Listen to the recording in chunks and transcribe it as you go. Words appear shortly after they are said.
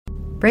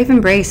Brave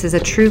Embrace is a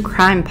true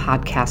crime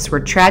podcast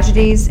where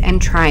tragedies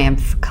and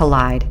triumph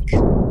collide.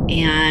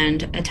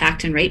 And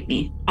attacked and raped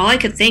me. All I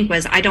could think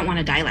was, I don't want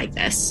to die like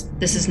this.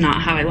 This is not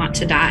how I want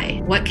to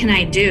die. What can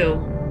I do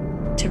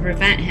to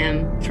prevent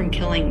him from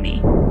killing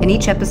me? In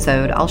each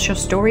episode, I'll share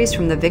stories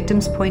from the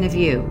victim's point of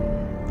view.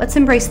 Let's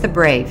embrace the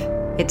brave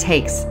it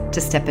takes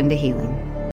to step into healing.